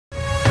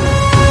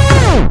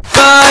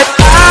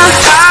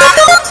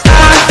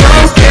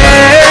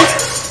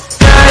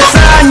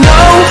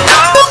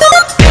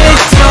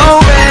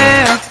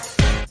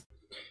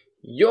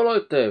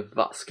Leute,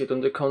 was geht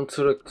und willkommen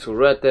zurück zu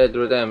Red Dead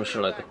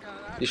Redemption, Leute.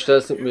 Die Stelle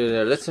sind mir in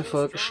der letzten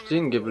Folge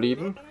stehen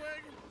geblieben.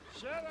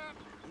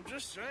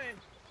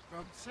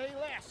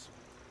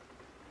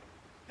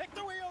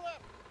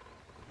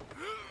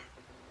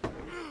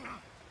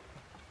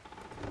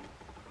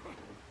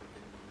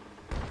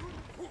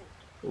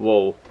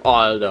 Wow,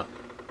 Alter.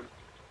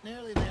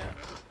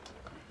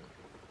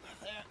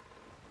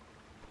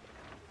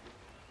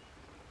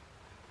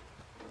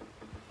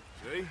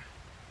 See?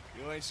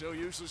 You ain't so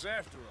useless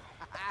after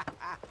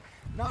all.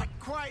 Not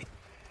quite.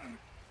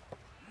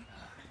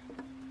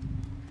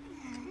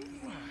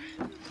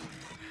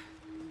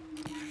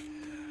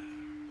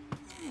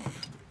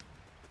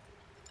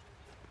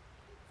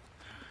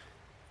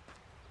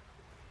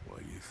 What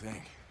do you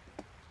think?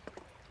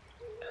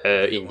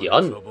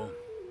 Indian.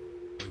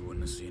 We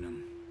wouldn't have seen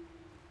him.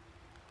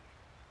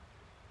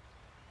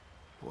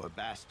 Poor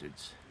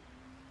bastards.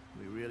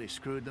 We really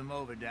screwed them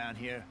over down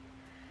here.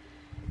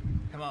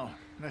 Come on,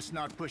 let's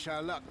not push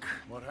our luck.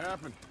 What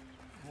happened?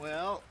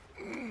 Well,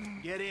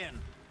 get in.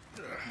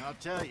 I'll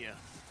tell you.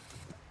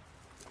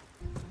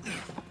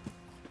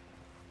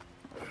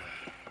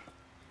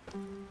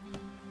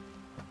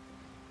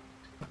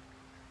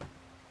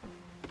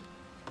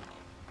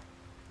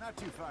 Not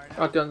too far now.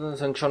 Ah, die anderen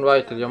sind schon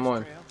weiter, ja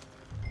moin.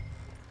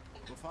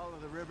 We'll follow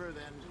the river,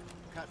 then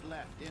cut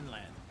left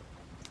inland.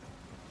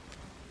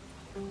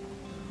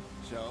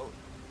 So,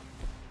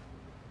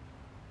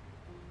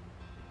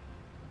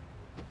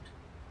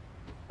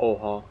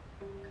 Oha.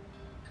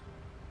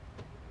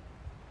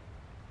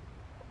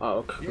 Ah,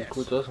 okay,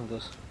 gut, das und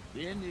das.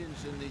 the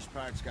Indians in these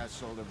parts got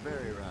sold a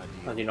very raw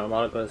Ah, deal. die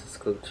normale Preis ist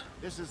gut.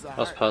 This is the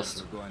Das heartland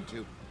passt. we're going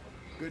to.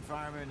 Good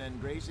farming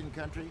and grazing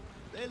country.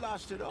 They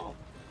lost it all.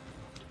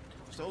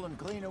 Stolen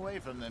clean away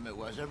from them it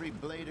was, every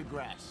blade of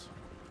grass.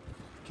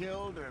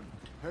 Killed or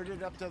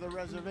herded up to the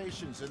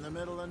reservations in the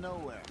middle of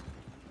nowhere.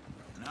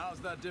 And how's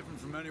that different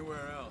from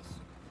anywhere else?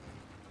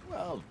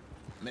 Well,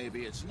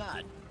 maybe it's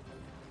not.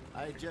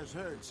 I just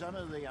heard some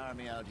of the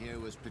army out here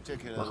was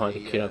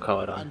particularly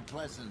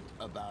unpleasant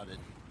about it.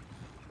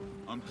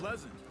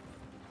 Unpleasant?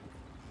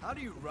 How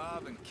do you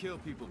rob and kill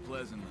people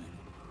pleasantly?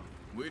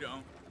 We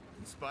don't,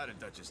 in spite of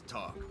Dutch's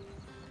talk.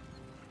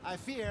 I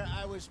fear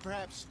I was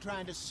perhaps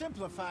trying to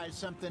simplify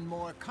something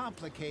more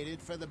complicated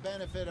for the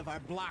benefit of our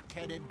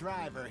block-headed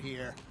driver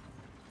here.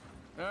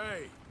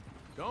 Hey,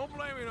 don't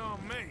blame it on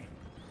me.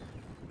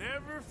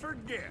 Never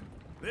forget,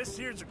 this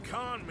here's a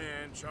con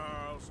man,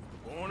 Charles,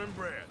 born and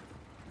bred.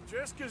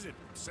 Just 'cause it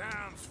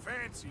sounds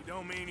fancy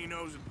don't mean he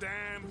knows a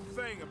damn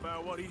thing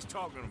about what he's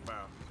talking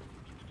about.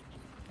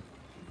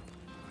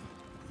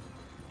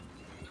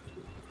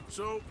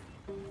 So,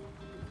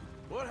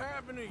 what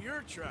happened to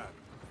your tribe?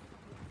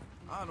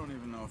 I don't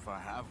even know if I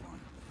have one.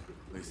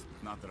 At least,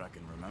 not that I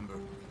can remember.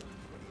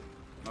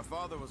 My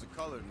father was a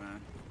colored man.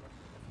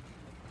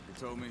 He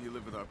told me he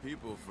lived with our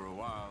people for a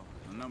while.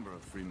 A number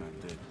of free men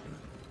did.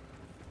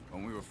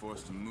 When we were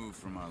forced to move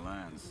from our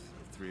lands,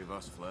 the three of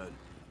us fled.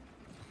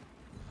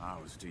 I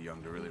was too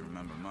young to really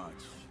remember much.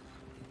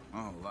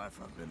 My whole life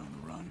I've been on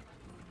the run.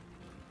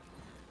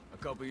 A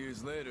couple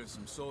years later,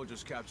 some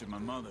soldiers captured my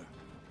mother.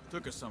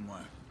 Took her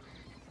somewhere.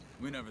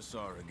 We never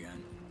saw her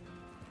again.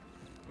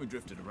 We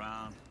drifted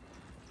around.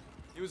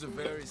 He was a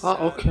very sad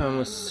okay, man man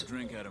muss... with a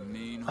drink had a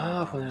mean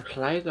Ah, heart. von den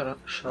Kleider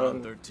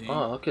schauen. 13.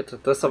 Ah, okay,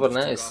 das ist aber I just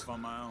took nice. off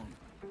on my own.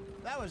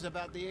 That was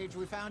about the age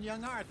we found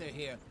young Arthur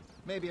here.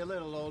 Maybe a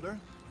little older.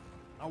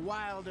 A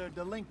wilder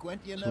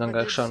delinquent you Dann never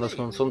gleich did schauen, dass see.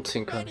 wir uns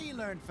umziehen But können. he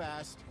learned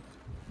fast.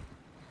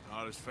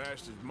 Not as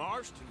fast as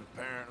Marston,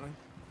 apparently.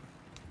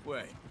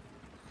 Wait,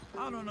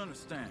 I don't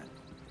understand.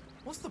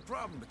 What's the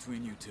problem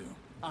between you two?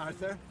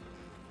 Arthur?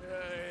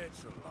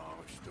 It's a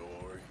long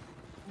story.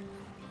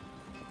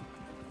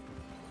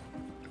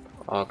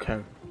 Okay.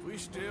 We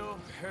still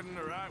heading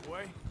the right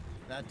way?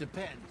 That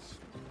depends.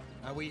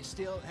 Are we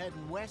still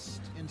heading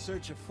west in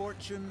search of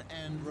fortune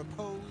and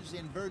repose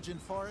in virgin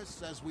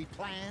forests as we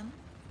planned?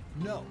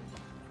 No.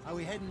 Are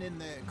we heading in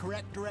the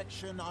correct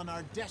direction on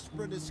our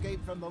desperate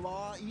escape from the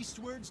law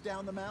eastwards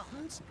down the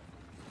mountains?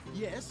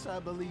 Yes, I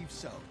believe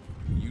so.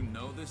 You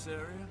know this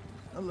area?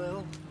 A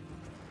little.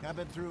 I've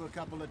been through a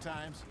couple of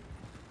times.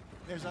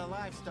 There's a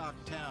livestock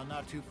town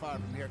not too far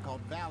from here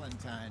called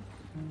Valentine.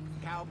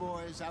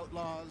 Cowboys,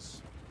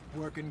 outlaws,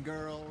 working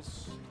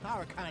girls,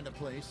 our kind of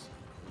place.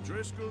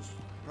 Driscoll's?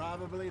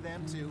 Probably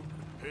them too.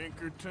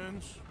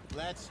 Pinkertons?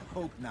 Let's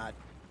hope not.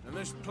 And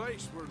this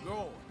place we're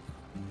going.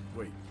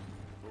 Wait,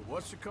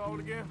 what's it called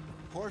again?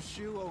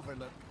 Horseshoe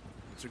Overlook.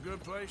 It's a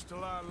good place to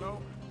lie low?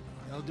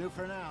 It'll do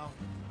for now.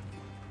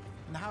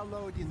 And how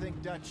low do you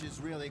think Dutch is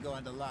really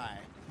going to lie?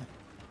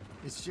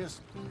 It's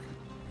just,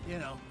 you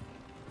know,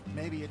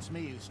 maybe it's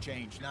me who's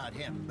changed, not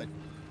him, but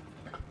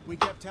we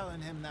kept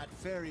telling him that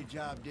ferry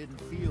job didn't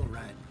feel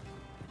right.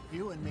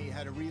 You and me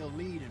had a real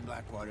lead in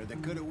Blackwater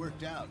that could have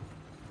worked out.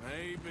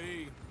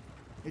 Maybe.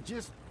 It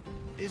just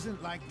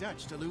isn't like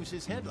Dutch to lose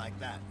his head like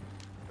that.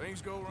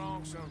 Things go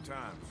wrong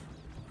sometimes.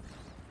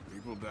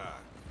 People die.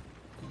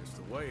 It's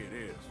the way it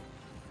is.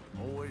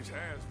 Always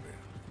has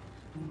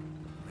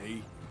been.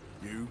 Me,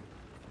 You,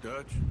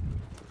 Dutch,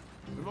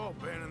 we've all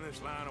been in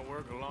this line of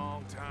work a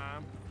long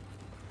time,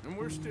 and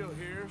we're still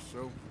here,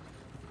 so...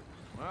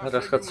 Ja,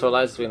 das gaat zo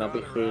luisteren, aber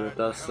ich will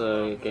das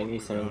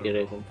genießen und die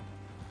reden.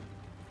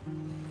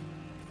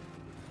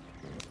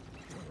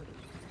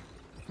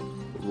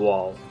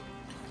 Wow.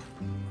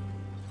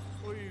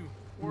 What are you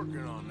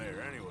working on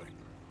there, anyway?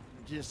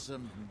 Just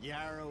some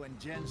yarrow and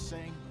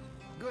ginseng.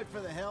 Good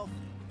for the health.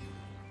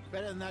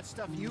 Better than that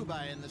stuff you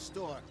buy in the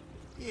store.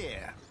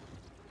 Yeah,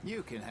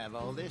 you can have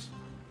all this.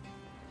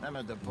 I'm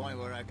at the point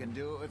where I can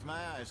do it with my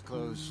eyes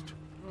closed.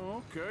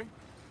 Oh, okay.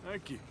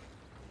 Thank you.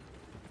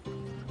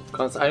 Du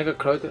kannst einige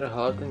Kräuter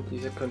erhalten,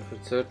 diese können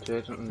verzehrt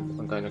werden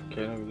und eine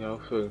Kerne wieder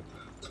auffüllen.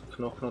 Zum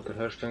Knochen oder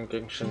Herstellen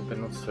Gegenstände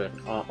benutzt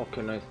werden. Ah,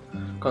 okay, nice.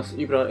 Du kannst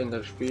überall in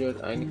der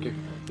Spielwelt einige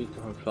Gebiete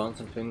von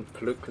Pflanzen finden,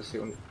 pflücke sie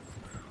und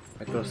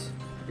etwas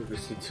über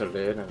sie zu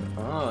lernen.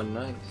 Ah,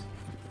 nice.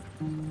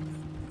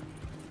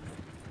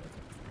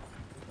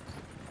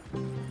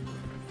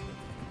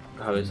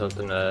 Wir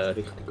sollten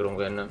richtig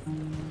rumrennen.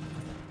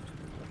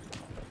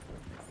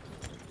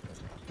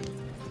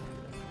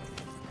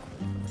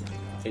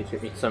 Ich will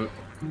mit some.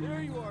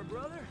 There you are,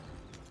 brother.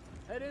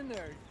 Head in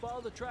there.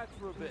 Follow the track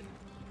for a bit.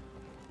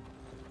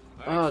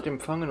 Ah, die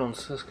empfangen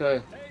uns. Das ist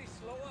geil. Hey,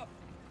 slow up.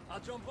 I'll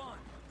jump on.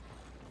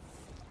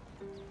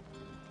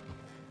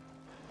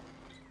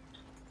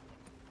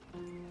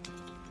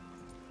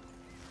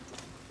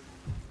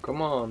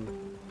 Come on.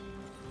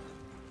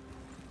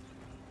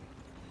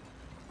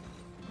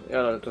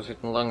 Ja, das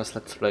wird ein langes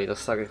Let's Play,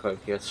 das sage ich euch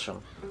jetzt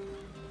schon.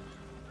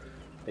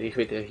 Ich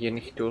werde hier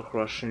nicht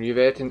durchrushen. Wir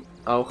werden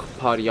auch ein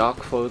paar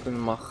Jagdfolgen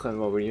machen,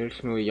 wo wir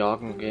wirklich nur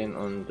jagen gehen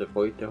und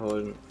Beute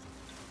holen.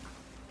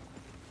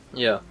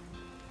 Ja.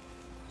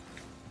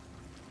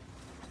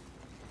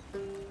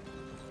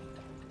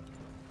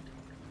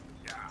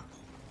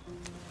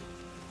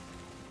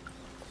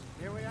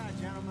 Here we are,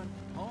 gentlemen.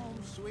 Home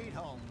sweet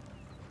home.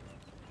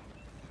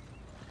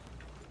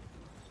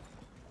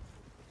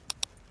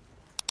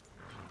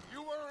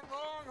 You weren't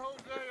wrong,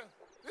 Hosea.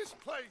 This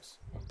place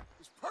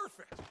is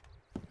perfect.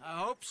 I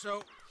hope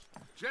so.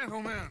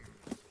 Gentlemen,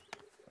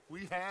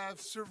 we have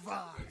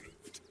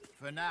survived.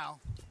 For now.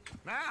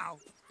 Now,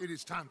 it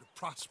is time to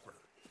prosper.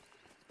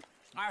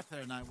 Arthur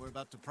and I were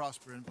about to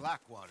prosper in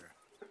Blackwater.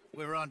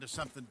 We were onto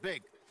something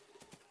big.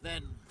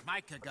 Then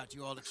Micah got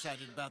you all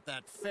excited about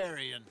that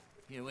ferry, and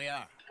here we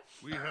are.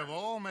 We have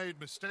all made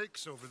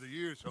mistakes over the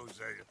years,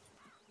 Hosea.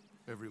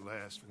 Every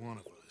last one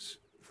of us.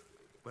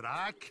 But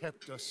I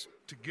kept us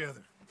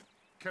together.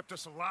 Kept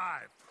us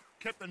alive.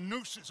 Kept the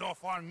nooses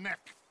off our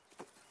neck.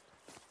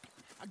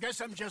 I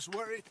guess I'm just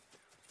worried.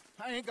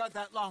 I ain't got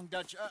that long,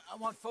 Dutch. I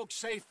want folks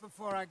safe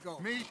before I go.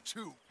 Me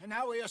too. And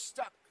now we are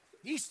stuck,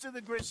 east of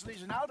the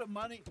Grizzlies and out of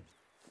money,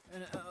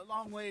 and a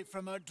long way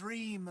from our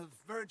dream of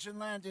virgin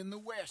land in the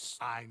west.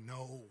 I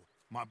know,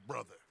 my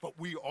brother, but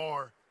we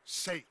are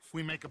safe.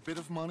 We make a bit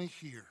of money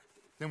here,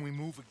 then we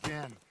move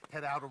again,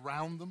 head out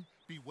around them,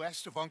 be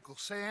west of Uncle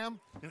Sam,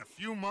 in a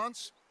few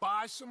months,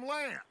 buy some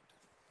land.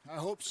 I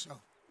hope so.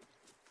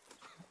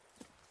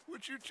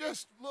 Would you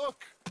just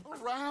look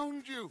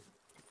around you?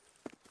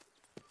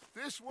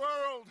 This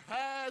world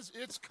has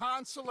its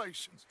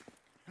consolations.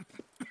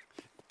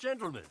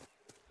 Gentlemen,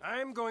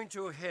 I'm going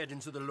to head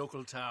into the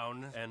local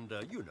town and,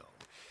 you know,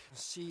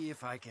 see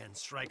if I can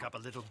strike up a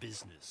little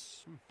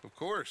business. Of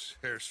course,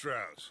 Herr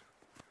Strauss.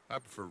 I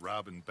prefer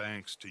robbing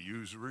banks to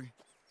usury.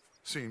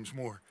 Seems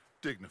more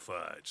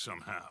dignified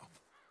somehow.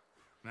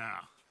 Now,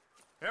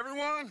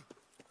 everyone,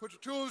 put your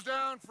tools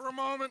down for a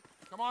moment.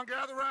 Come on,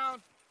 gather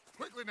round.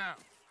 Quickly now.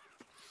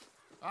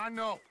 I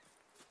know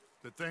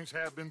that things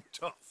have been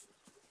tough,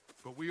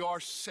 but we are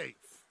safe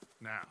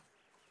now,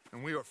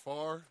 and we are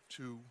far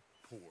too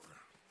poor.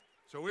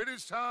 So it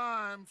is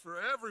time for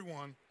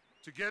everyone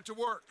to get to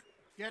work.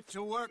 Get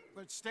to work,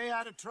 but stay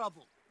out of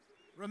trouble.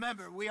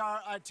 Remember, we are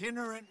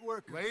itinerant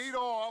workers. Laid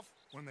off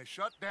when they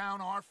shut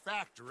down our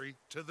factory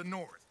to the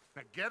north.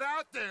 Now get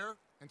out there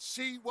and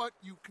see what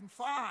you can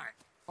find.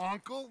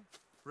 Uncle,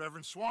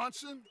 Reverend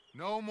Swanson,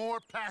 no more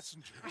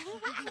passengers.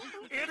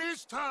 It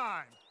is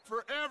time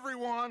for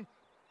everyone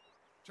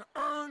to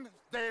earn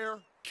their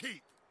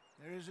keep.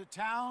 There is a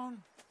town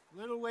a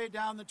little way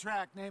down the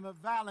track named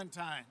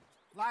Valentine.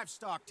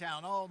 Livestock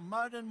town, all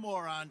mud and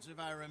morons, if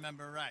I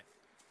remember right.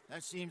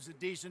 That seems a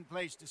decent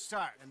place to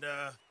start. And,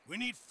 we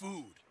need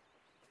food.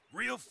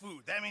 Real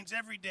food. That means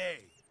every day.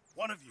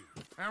 One of you.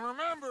 And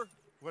remember,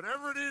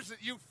 whatever it is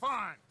that you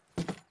find,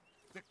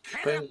 the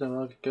Spenden camp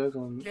mag ik Geld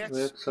om gets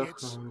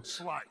werkzaken its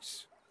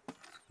slice.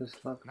 dus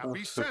laat Now be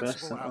het sensible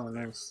verbeteren. out Oh,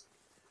 there. nice.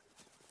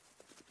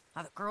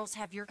 Now, the girls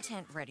have your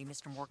tent ready,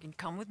 Mr. Morgan.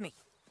 Come with me.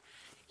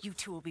 You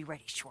two will be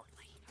ready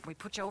shortly. We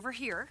put you over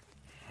here.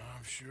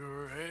 I'm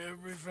sure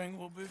everything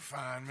will be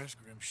fine, Miss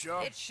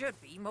Grimshaw. It should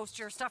be. Most of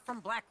your stuff from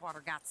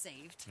Blackwater got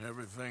saved.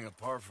 Everything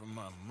apart from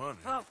my money.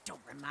 Oh,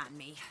 don't remind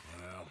me.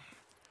 Well,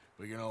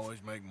 we can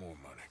always make more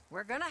money.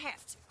 We're gonna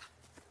have to.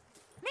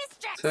 Miss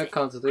Zij Jackson!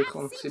 kan ze dich I've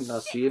umziehen seen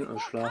lassen shit und more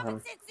schlagen.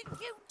 common sense than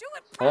you. Do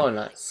it Oh, properly.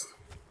 nice.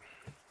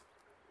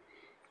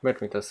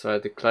 Merkt mir, das war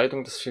die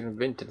Kleidung des schönen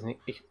Winters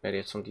nicht mehr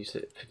jetzt für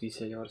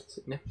diese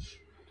Jahreszeit, ne?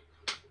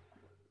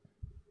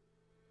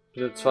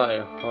 Wieder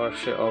 2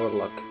 harsche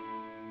Overlock.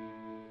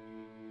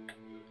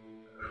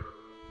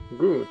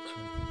 Gut.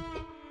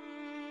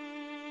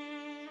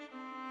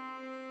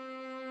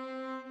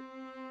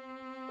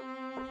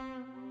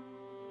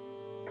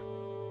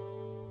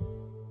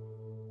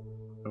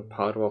 Ein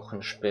paar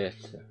Wochen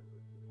später.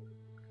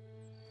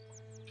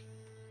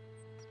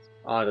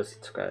 Ah, das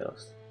sieht so geil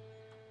aus.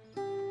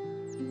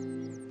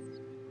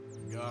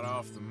 Got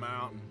off the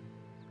mountain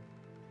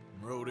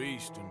and rode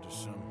east into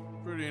some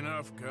pretty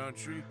enough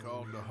country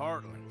called the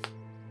Heartlands.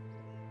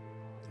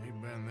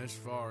 Ain't been this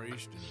far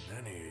east in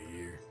many a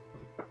year.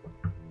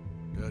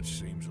 Dutch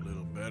seems a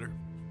little better.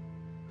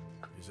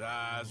 His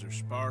eyes are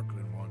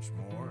sparkling once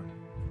more,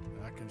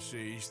 and I can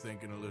see he's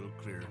thinking a little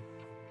clearer.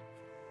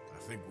 I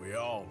think we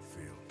all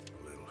feel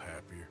a little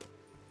happier,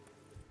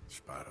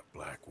 despite of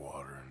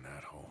Blackwater and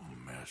that whole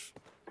mess.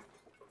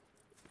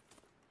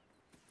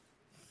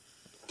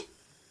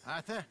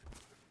 Arthur?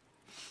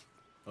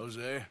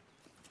 Jose?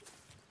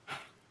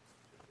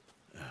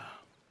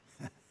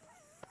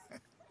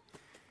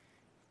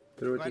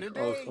 Ruht dich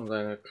aus, um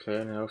deine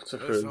Pläne Let's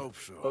aufzufüllen. hope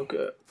so.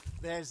 Okay.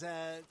 There's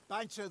a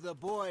bunch of the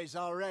boys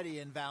already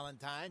in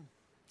Valentine.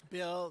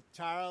 Bill,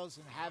 Charles,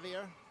 and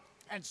Javier.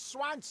 And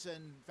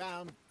Swanson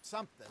found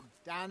something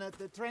down at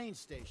the train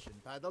station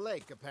by the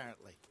lake,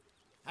 apparently.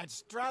 And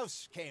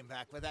Strauss came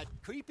back with that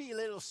creepy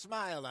little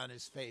smile on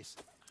his face.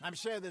 I'm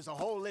sure there's a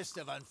whole list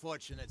of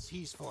unfortunates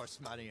he's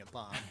forced money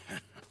upon.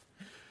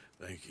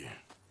 Thank you.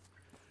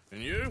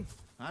 And you?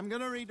 I'm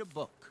gonna read a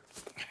book.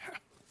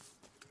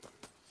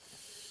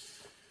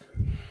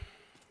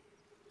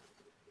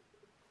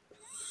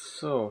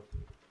 So.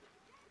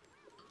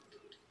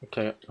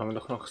 Okay, haben wir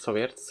doch noch so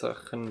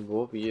Wertsachen,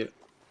 wo wir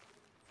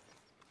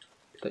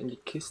da in die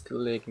Kiste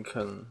legen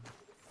können.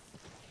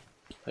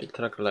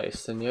 Beitrag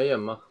leisten, ja,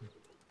 machen.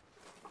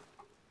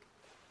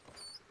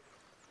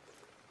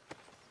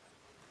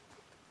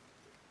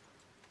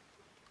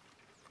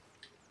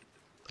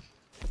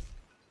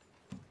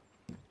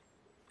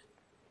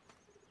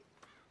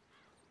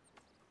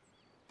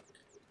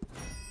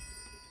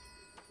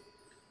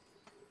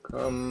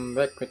 Komm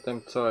weg mit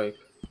dem Zeug.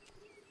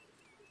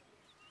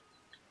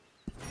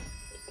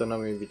 Dann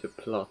haben wir wieder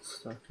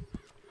Platz. Ne?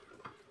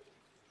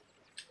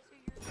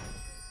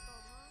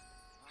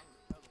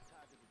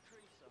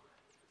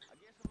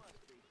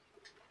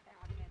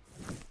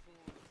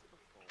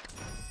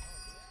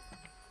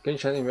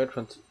 Gegenstände im Wert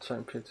von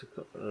 42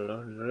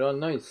 $. Ja,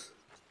 nice.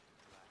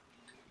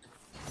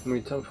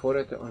 Munition,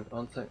 Vorräte und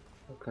Anzeigen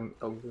können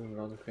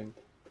Augenladen finden.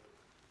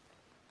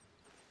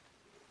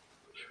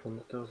 Ich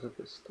wundere, dass du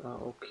bist. Ah,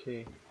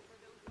 okay.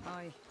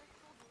 Hi.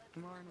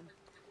 Good morning.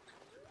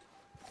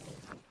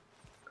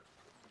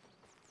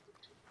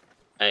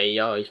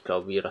 Ja, ich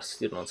glaube, wir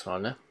rasieren uns mal,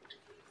 ne?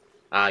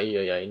 Ah,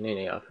 ja,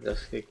 nee, ja,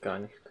 das geht gar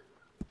nicht.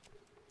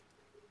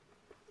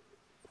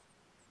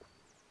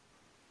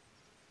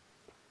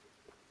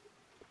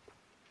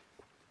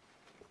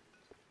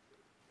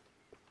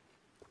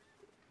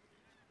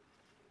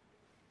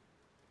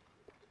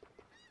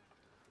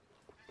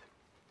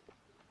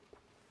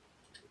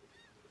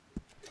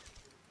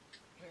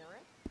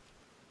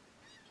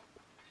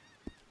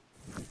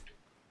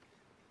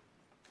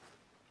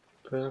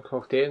 Du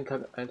kaufst jeden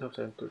Tag Einkauf,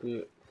 den du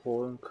dir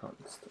holen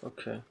kannst.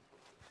 Okay.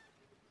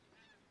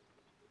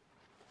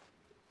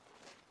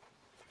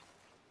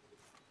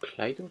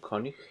 Kleidung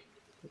kann ich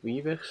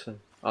wie wechseln?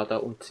 Ah, da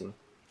umziehen.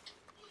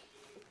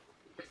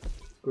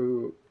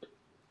 Gut.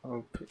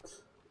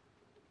 Outfits.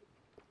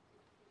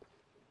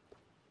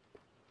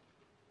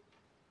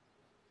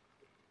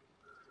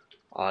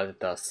 Alter,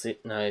 das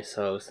sieht nice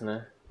aus,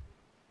 ne?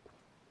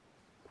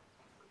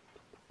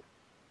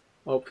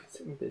 Outfits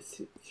im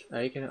Besitz.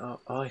 Eigene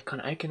ich kann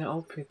eigene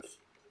Outfits.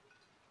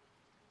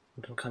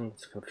 Und dann kann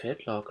ich ein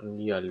Pferd lagern.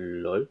 Ja,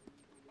 lol.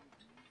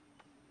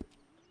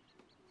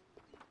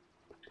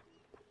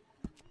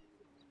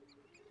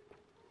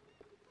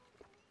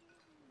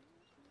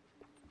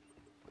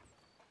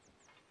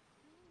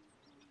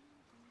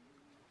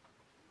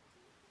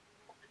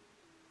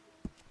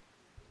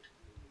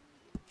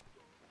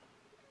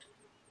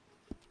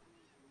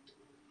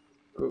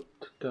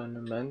 Gut,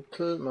 dann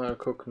Mantel. Mal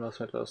gucken, was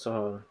wir da so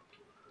haben.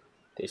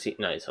 Der sieht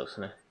nice aus,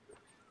 ne?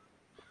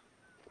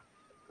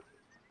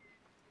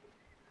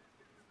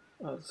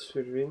 Was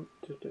für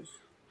Winter das?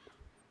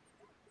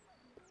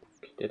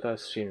 Okay, der da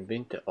ist für den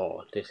Winter.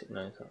 Oh, der sieht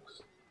nice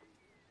aus.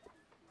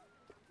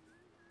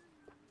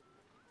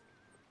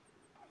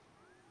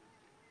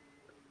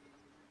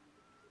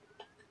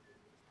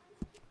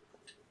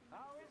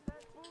 How is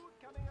that food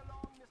coming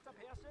along, Mr.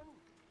 Pearson?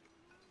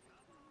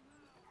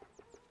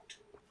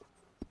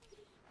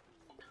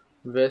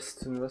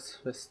 Westen,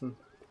 was Westen?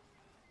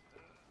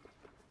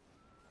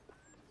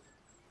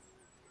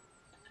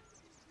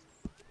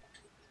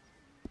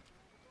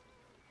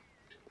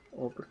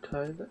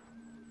 Oberteile.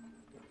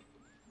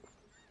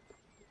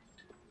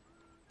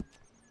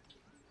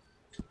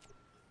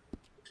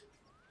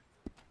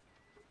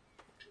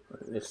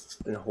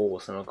 jetzt den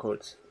Hosen mal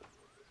kurz.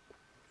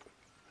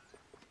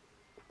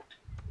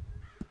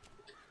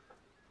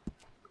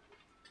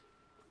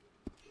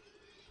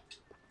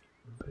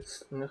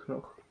 Willst du nicht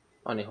noch?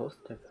 Ah ne,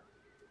 Hosenträger.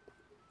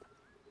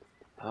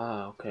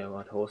 Ah, okay,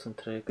 warte,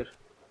 Hosenträger.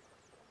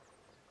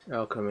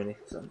 Ja, können wir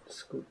nichts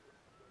anderes. Gut.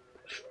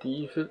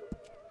 Stiefel.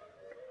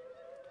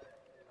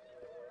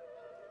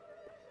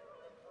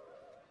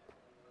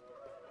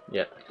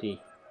 Ja, die.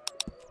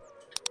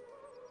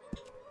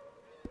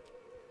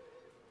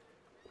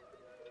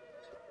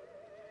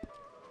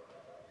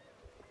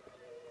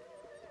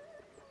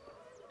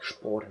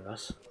 Sporen,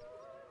 was?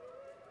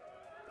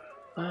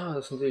 Ah,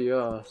 das sind die,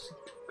 ja.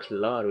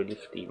 Klar will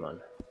ich die,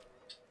 Mann.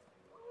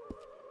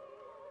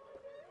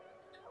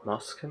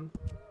 Masken.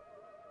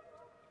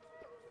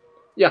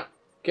 Ja,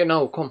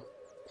 genau, komm.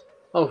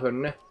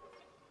 Aufhören, ne?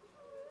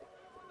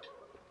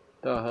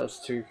 Da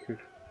hast du.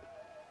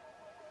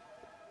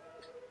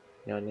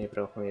 Ja, ne,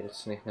 brauchen wir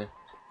jetzt nicht, ne?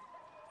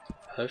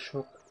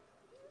 Hörschmuck.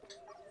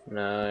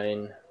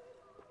 Nein.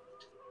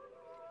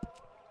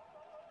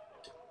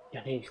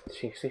 Ja, nee, ich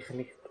krieg sicher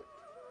nicht.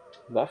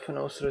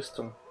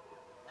 Waffenausrüstung.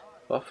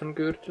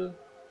 Waffengürtel.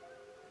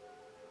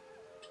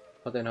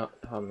 Ah, den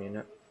haben wir,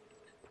 ne?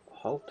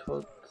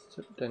 Hauptholz,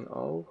 den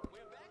auch.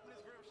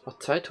 Ach,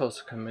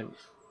 Zeithaus können wir.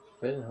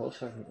 Welchen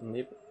Haus haben wir?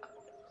 Neben.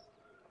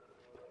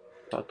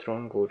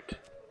 Patronengurt.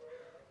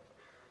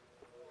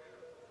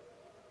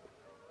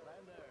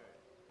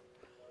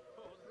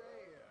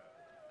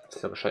 Das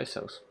sieht aber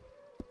scheiße aus.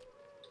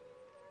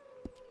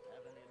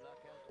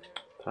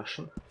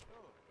 Taschen.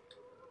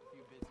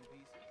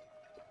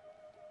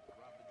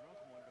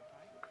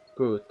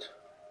 Gut.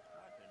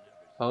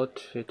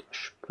 Outfit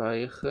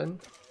speichern.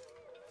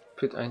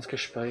 Outfit 1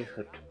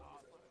 gespeichert.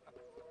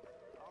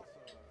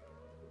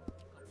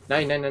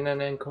 Nein, nein, nein, nein,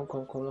 nein, komm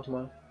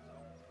nochmal.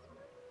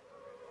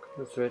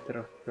 Das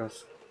Wetter auf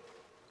das.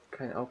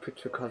 Kein Outfit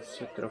für kaltes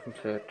Wetter auf dem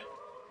Pferd.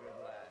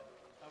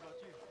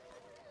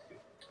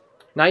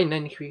 Nein,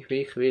 nein, ich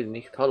will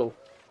nicht. Hallo.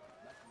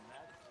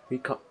 Wie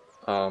kann.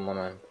 Ah,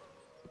 Moment.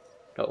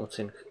 Da uns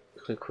sind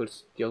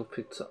kurz die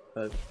Outfits.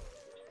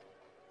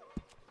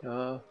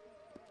 Ja.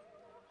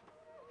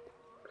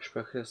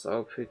 Speichere das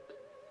Outfit.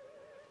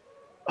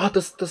 Ah,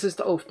 das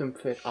ist auf dem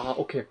Pferd. Ah,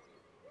 okay.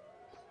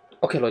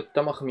 Okay, Leute,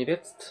 da machen wir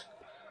jetzt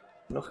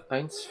noch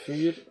eins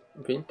für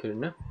Winter,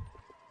 ne?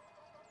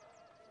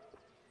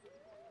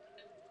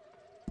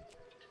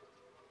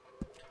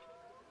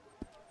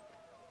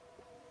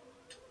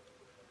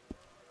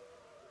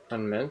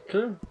 Ein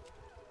Mäntel.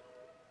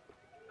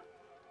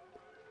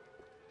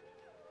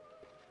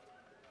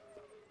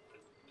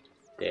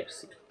 Der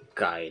sieht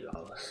geil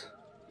aus.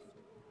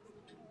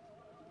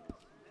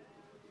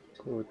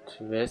 Gut,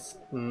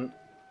 Westen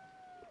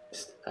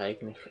ist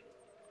eigentlich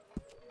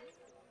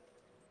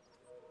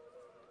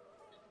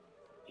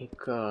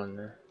egal,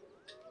 ne?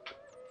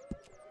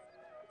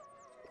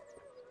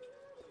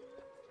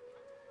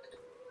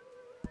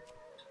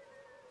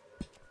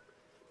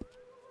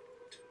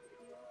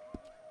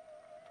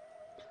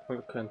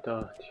 Wir können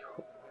da die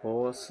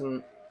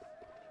Hosen,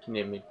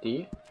 nehme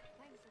die.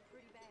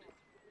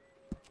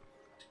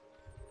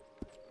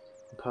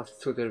 Passt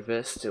zu der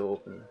Weste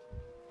oben.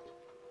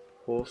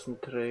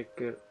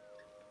 Hosenträger.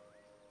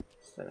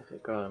 Ist eigentlich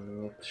egal,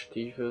 mit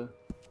Stiefel.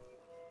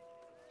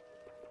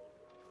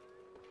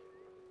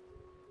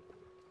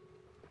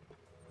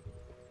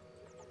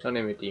 Dann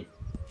nehme ich die.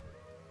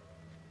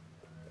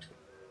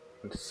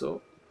 Und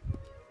so.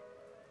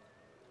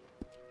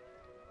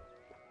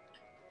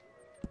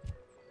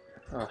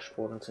 Ah,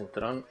 Sporen sind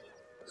dran.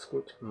 Ist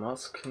gut.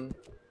 Masken.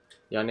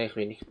 Ja, ne, ich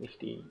will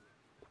nicht die.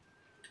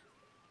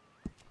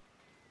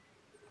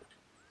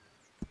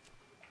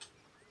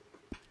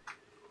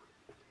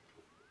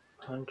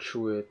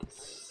 Handschuhe,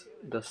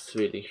 das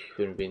will ich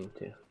für den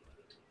Winter.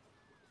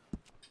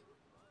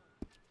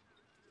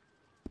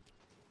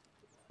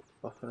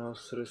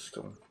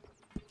 Waffenausrüstung.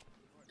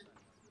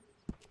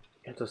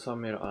 Ja, das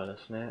haben wir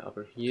alles, ne?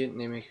 Aber hier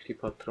nehme ich die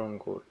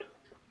Patronengurt.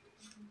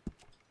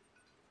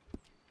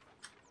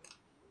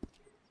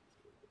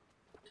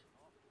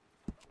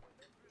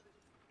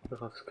 Ich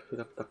habe das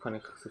Gefühl, da kann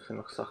ich sicher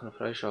noch Sachen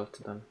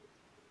freischalten dann.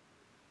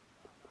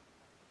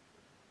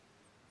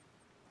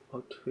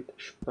 Outfit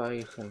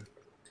speichern.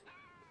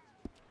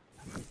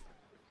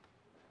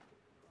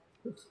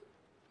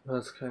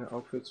 Das ist kein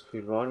Outfit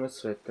für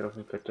warmes Wetter auf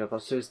dem Pferd. Ja,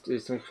 was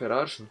ist mich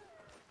verarschen?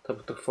 Da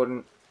habe ich doch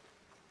vorhin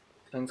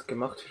eins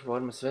gemacht für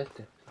warmes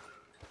Wetter.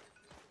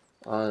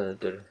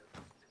 Alter.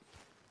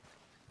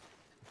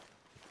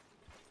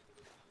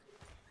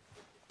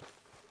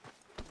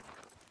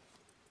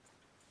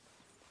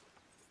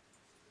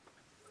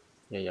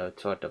 Ja,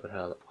 jetzt warte aber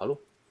hell. Hallo?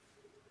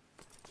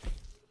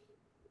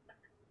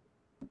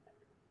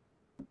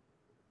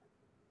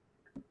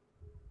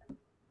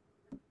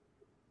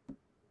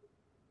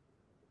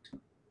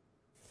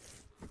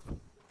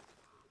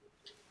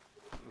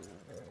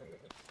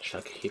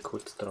 Schlage ich hier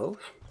kurz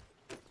drauf.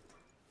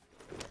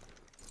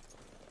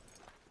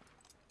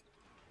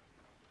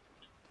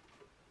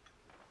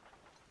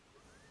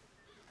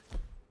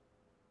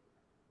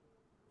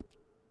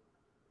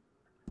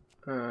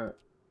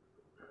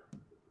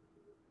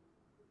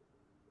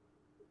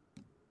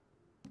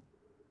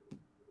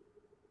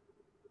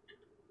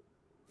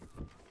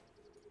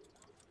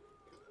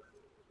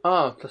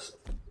 Das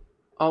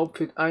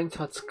Outfit 1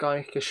 hat es gar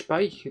nicht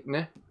gespeichert,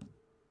 ne?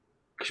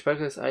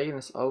 Gespeichertes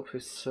eigenes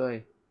Outfit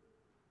 2.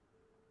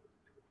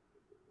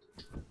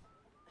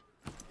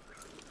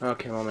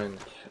 Okay,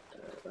 Moment.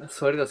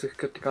 Sorry, dass ich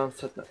die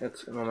ganze Zeit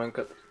jetzt im Moment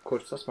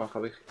kurz das mache,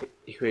 aber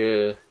ich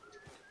will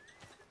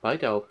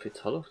beide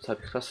Outfits. Hallo, was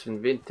habe ich das für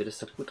den Winter? Das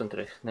ist doch gut und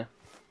recht, ne?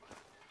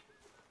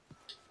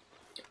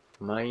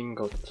 Mein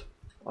Gott.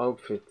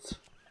 Outfits.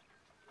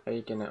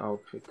 Eigene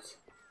Outfits.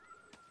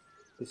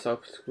 Das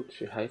Outfit ist gut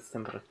für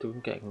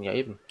Heiztemperaturen gegen, ja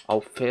eben.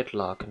 Auf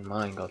Pferdlagen,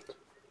 mein Gott.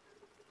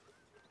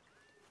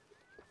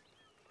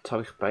 Jetzt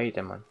habe ich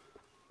beide, Mann.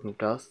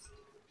 Und das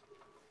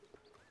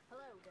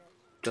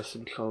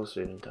will ich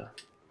auswählen da.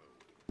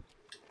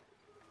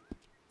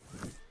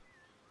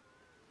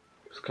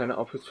 Das ist keine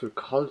Outfits für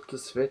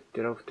kaltes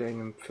Wetter auf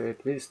deinem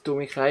Pferd. Willst du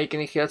mich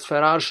eigentlich jetzt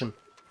verarschen?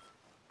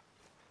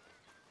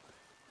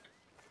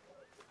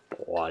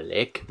 Boah,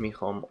 leck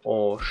mich am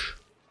Arsch.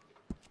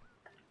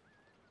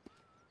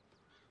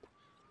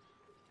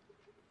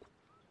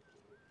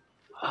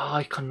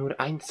 Ich kann nur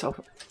eins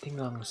auf Ding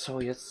lang. So,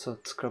 jetzt soll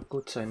es gerade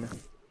gut sein, ne?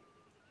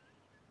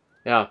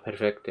 Ja,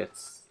 perfekt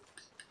jetzt.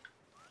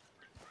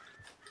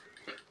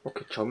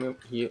 Okay, schauen wir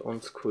hier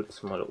uns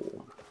kurz mal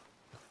um.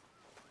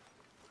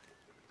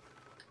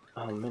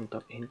 Moment,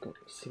 da hinten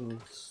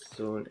sind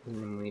so eine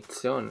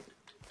Munition.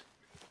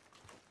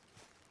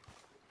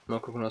 Mal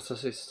gucken, was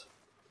das ist.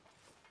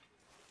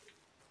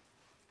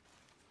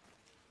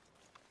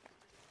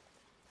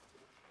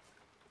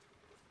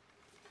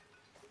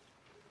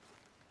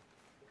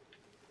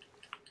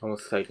 Man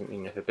muss eigentlich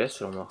eine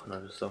Verbesserung machen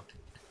oder so.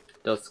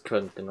 Das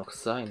könnte noch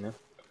sein, ne?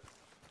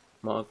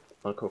 Mal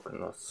gucken,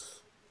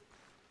 was.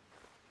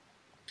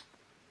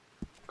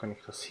 Kann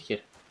ich das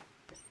hier?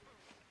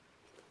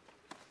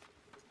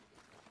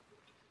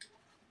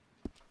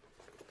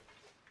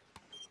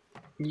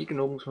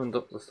 Irgendwo muss man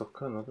das doch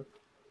können, oder?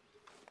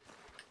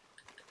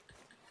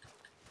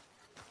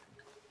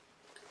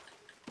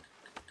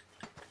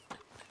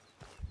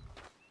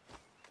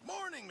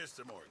 Morning,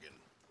 Mr. Morgan.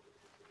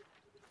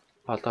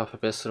 Da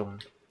Verbesserungen.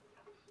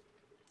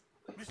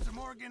 Mr.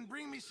 Morgan,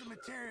 bring me some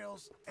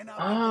materials and I'll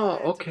be glad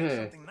to do Okay.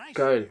 something nice for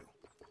Geil. you.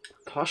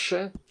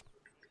 Tasche.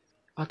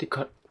 Die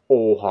kann.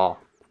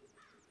 Oha.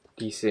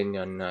 Die sehen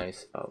ja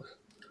nice aus.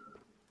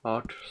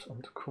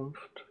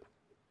 Arztunterkunft.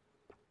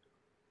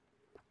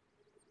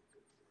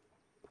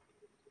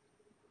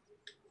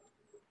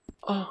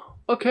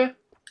 Okay.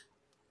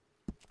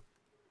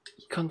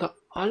 Ich kann da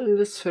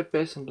alles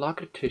verbessern.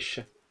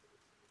 Lagertische.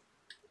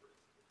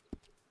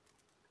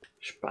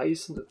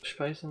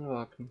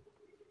 Speisenwagen.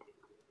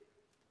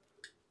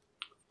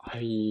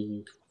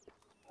 Ei.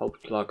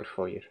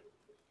 Hauptlagerfeuer.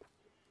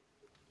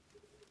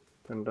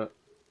 Und da.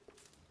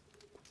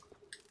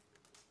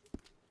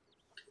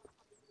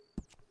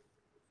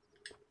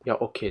 Ja,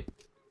 okay.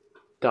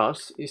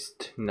 Das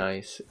ist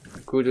nice.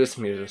 Gut, dass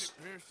mir das.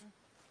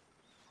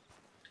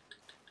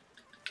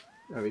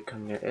 Ja, wir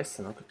können ja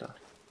essen, oder da?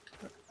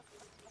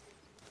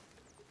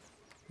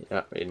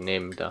 Ja, wir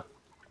nehmen da.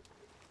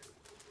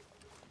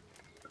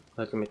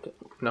 Also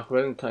nach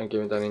Valentine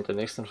gehen wir dann in der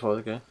nächsten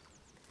Folge.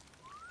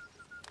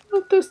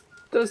 Und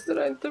das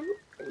rennt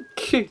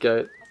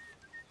geil.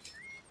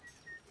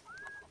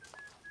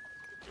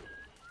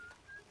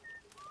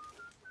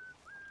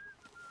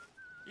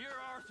 You're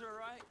Arthur,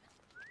 right?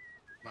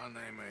 My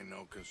name ain't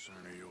no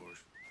concern of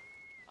yours.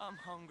 I'm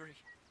hungry.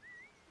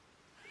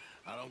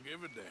 I don't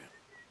give a damn.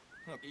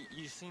 Look,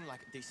 you seem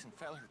like a decent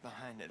fella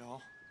behind it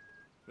all.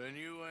 Then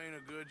you ain't a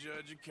good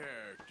judge of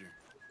character.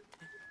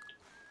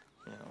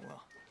 Yeah,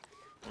 well,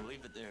 we'll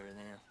leave it there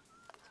then.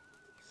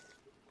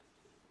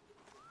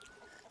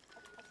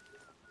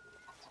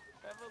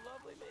 Have a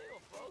lovely meal,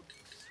 folks.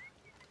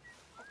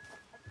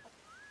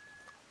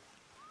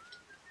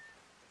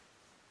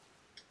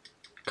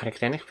 Kann ich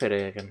den nicht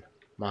verärgern?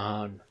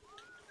 Mann.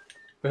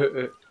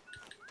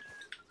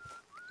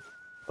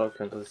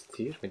 Okay, das ist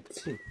hier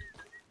Medizin.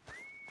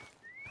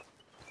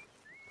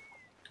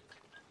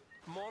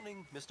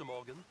 Morning, Mr.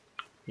 Morgan.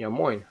 Ja,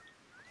 moin.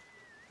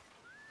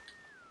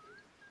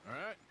 All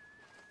right.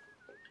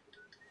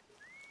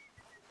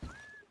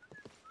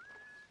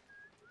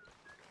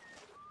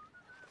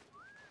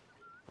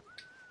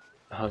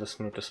 Das ist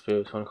nur das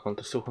Bild, was ich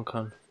untersuchen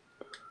kann.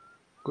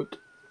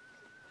 Gut.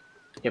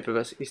 Ja, aber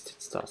was ist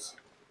jetzt das?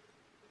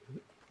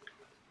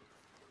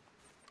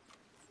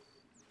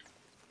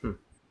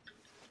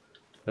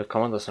 Da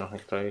kann man das noch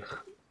nicht gleich,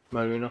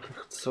 weil wir noch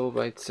nicht so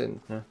weit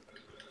sind, ne?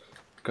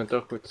 Könnte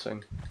auch gut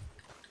sein.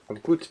 Aber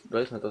gut,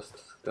 weiß man, dass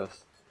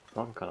das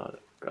machen kann,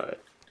 alle. Geil.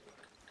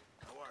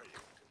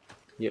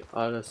 Hier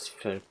alles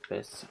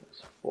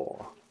verbessert.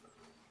 Boah.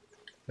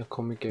 Ja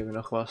komm, ich gebe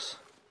noch was.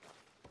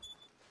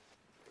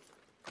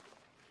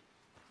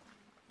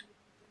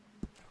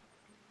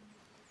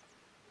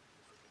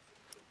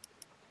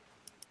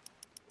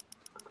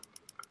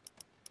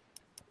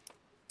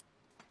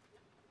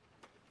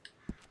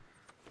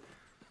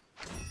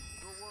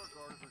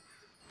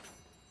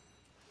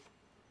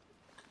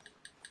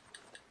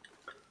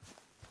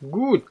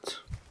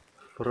 Gut,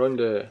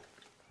 Freunde.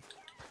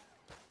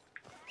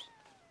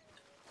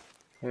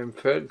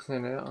 Empfehlt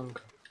eine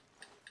Anker.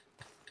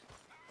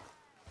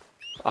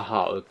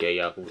 Aha, okay,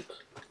 ja gut.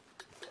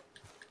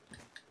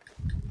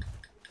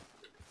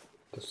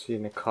 Das ist hier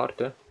eine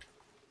Karte.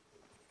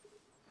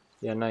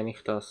 Ja, nein,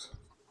 nicht das.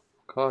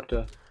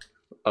 Karte.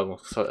 Oh,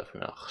 muss ich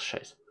öffnen. Ach,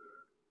 scheiße.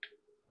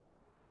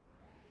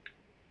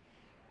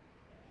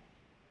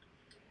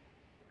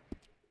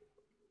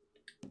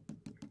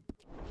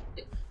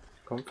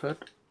 Comfort.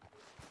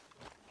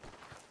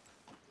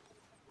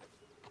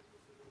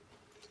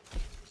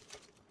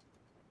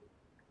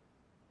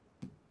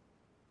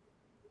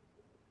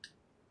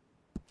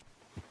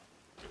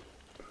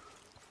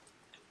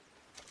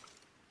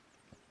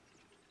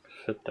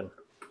 Schütten.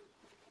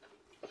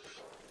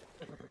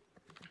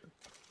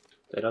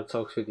 Der hat es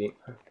auch verdient.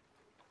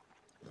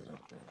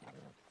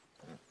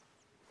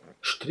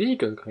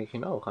 Striegeln kann ich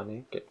ihn auch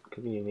an,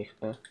 kann ich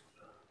nicht, ne?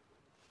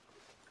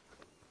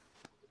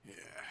 Yeah,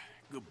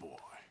 good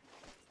boy.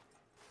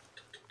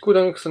 Gut,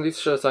 dann kann ich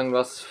schon sagen,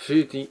 was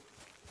für die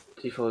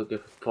Folge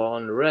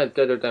von Red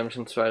Dead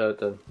Redemption 2,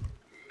 Leute.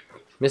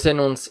 Wir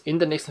sehen uns in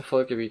der nächsten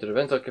Folge wieder.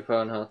 Wenn es euch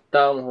gefallen hat,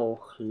 Daumen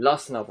hoch,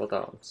 lasst ein Abo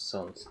da und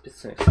sonst bis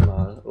zum nächsten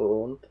Mal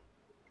und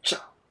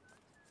ciao.